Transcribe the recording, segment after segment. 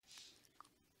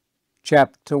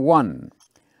chapter 1.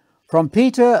 From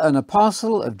Peter, an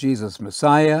apostle of Jesus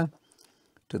Messiah,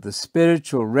 to the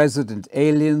spiritual resident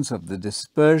aliens of the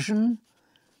dispersion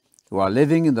who are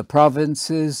living in the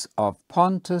provinces of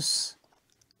Pontus,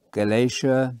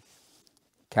 Galatia,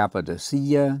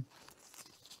 Cappadocia,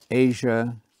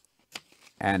 Asia,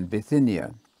 and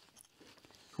Bithynia,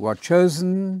 who are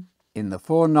chosen in the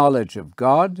foreknowledge of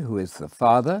God, who is the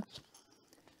Father,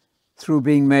 through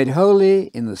being made holy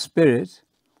in the Spirit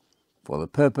for the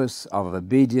purpose of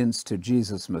obedience to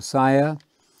Jesus Messiah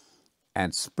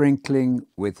and sprinkling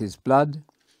with his blood,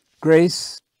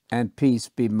 grace and peace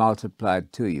be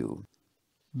multiplied to you.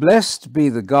 Blessed be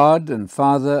the God and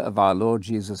Father of our Lord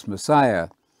Jesus Messiah,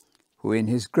 who in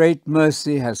his great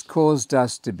mercy has caused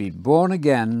us to be born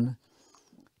again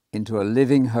into a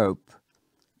living hope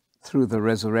through the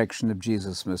resurrection of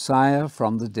Jesus Messiah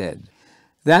from the dead.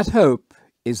 That hope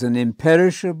is an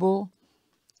imperishable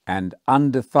and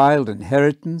undefiled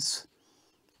inheritance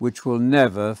which will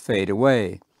never fade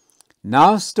away,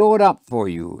 now stored up for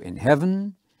you in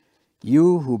heaven,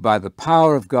 you who by the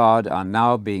power of God are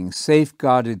now being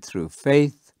safeguarded through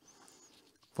faith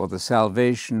for the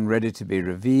salvation ready to be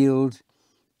revealed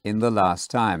in the last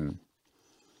time.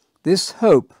 This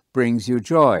hope brings you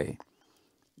joy,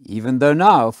 even though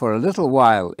now, for a little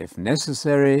while, if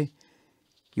necessary,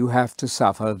 you have to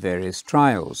suffer various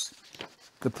trials.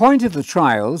 The point of the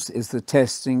trials is the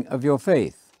testing of your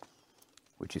faith,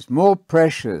 which is more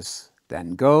precious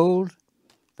than gold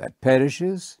that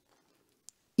perishes,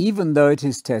 even though it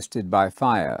is tested by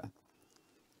fire.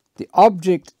 The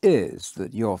object is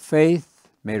that your faith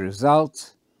may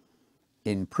result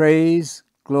in praise,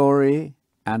 glory,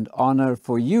 and honor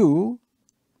for you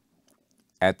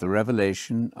at the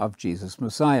revelation of Jesus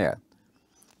Messiah.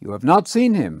 You have not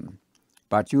seen him,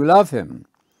 but you love him.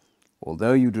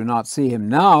 Although you do not see him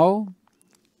now,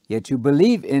 yet you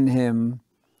believe in him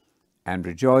and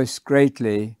rejoice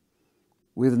greatly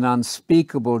with an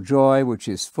unspeakable joy which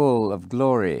is full of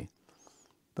glory,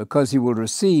 because you will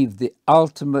receive the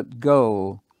ultimate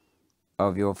goal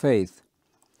of your faith,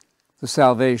 the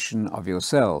salvation of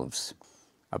yourselves.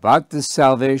 About this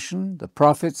salvation, the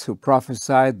prophets who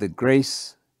prophesied the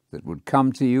grace that would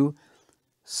come to you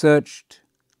searched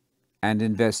and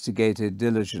investigated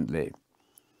diligently.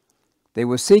 They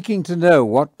were seeking to know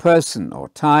what person or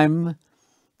time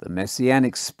the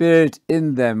Messianic spirit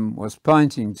in them was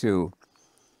pointing to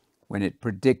when it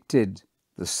predicted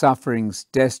the sufferings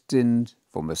destined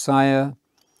for Messiah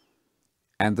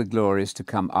and the glories to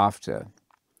come after.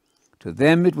 To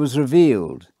them it was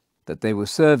revealed that they were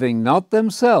serving not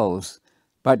themselves,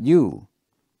 but you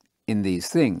in these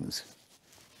things,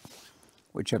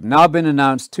 which have now been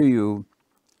announced to you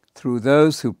through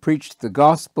those who preached the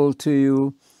gospel to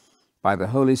you by the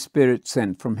Holy Spirit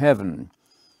sent from heaven,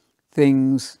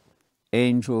 things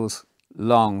angels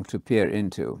long to peer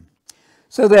into.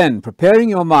 So then, preparing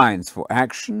your minds for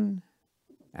action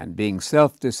and being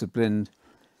self-disciplined,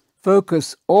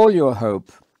 focus all your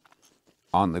hope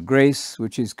on the grace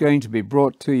which is going to be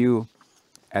brought to you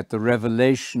at the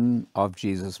revelation of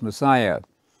Jesus Messiah.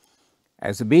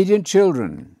 As obedient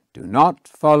children, do not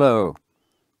follow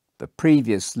the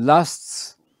previous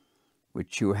lusts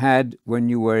which you had when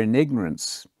you were in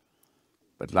ignorance,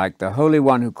 but like the Holy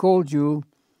One who called you,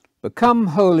 become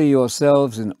holy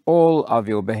yourselves in all of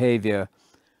your behavior,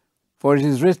 for it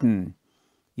is written,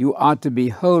 you are to be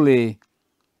holy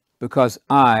because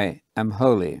I am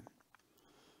holy.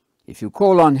 If you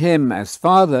call on him as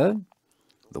Father,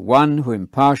 the one who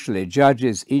impartially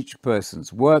judges each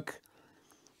person's work,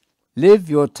 live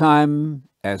your time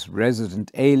as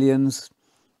resident aliens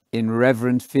in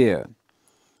reverent fear.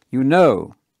 You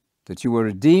know that you were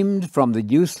redeemed from the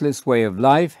useless way of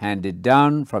life handed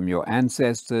down from your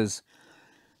ancestors,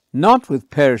 not with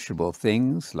perishable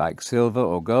things like silver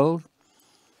or gold,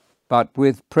 but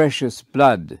with precious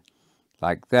blood,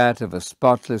 like that of a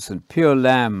spotless and pure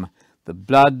lamb, the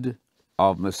blood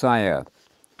of Messiah.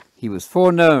 He was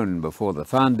foreknown before the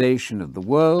foundation of the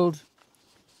world.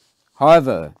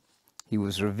 However, he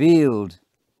was revealed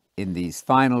in these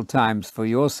final times for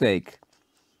your sake.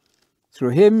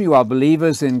 Through him you are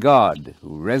believers in God,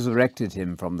 who resurrected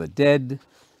him from the dead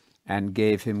and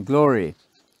gave him glory,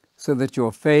 so that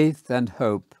your faith and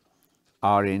hope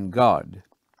are in God.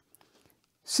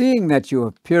 Seeing that you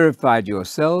have purified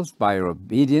yourselves by your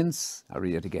obedience, I'll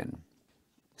read it again.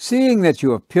 Seeing that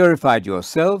you have purified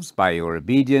yourselves by your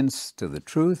obedience to the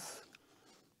truth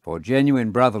for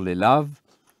genuine brotherly love,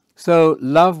 so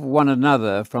love one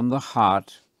another from the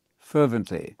heart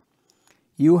fervently.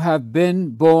 You have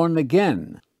been born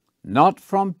again, not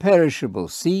from perishable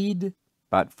seed,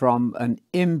 but from an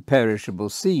imperishable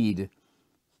seed,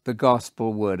 the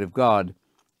gospel word of God,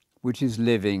 which is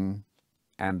living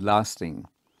and lasting.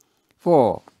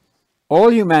 For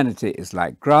all humanity is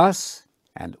like grass,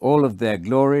 and all of their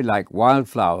glory like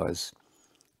wildflowers.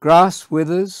 Grass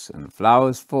withers and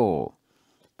flowers fall,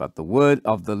 but the word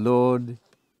of the Lord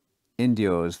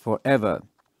endures forever.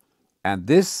 And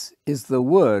this is the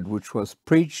word which was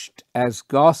preached as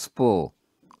gospel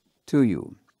to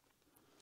you.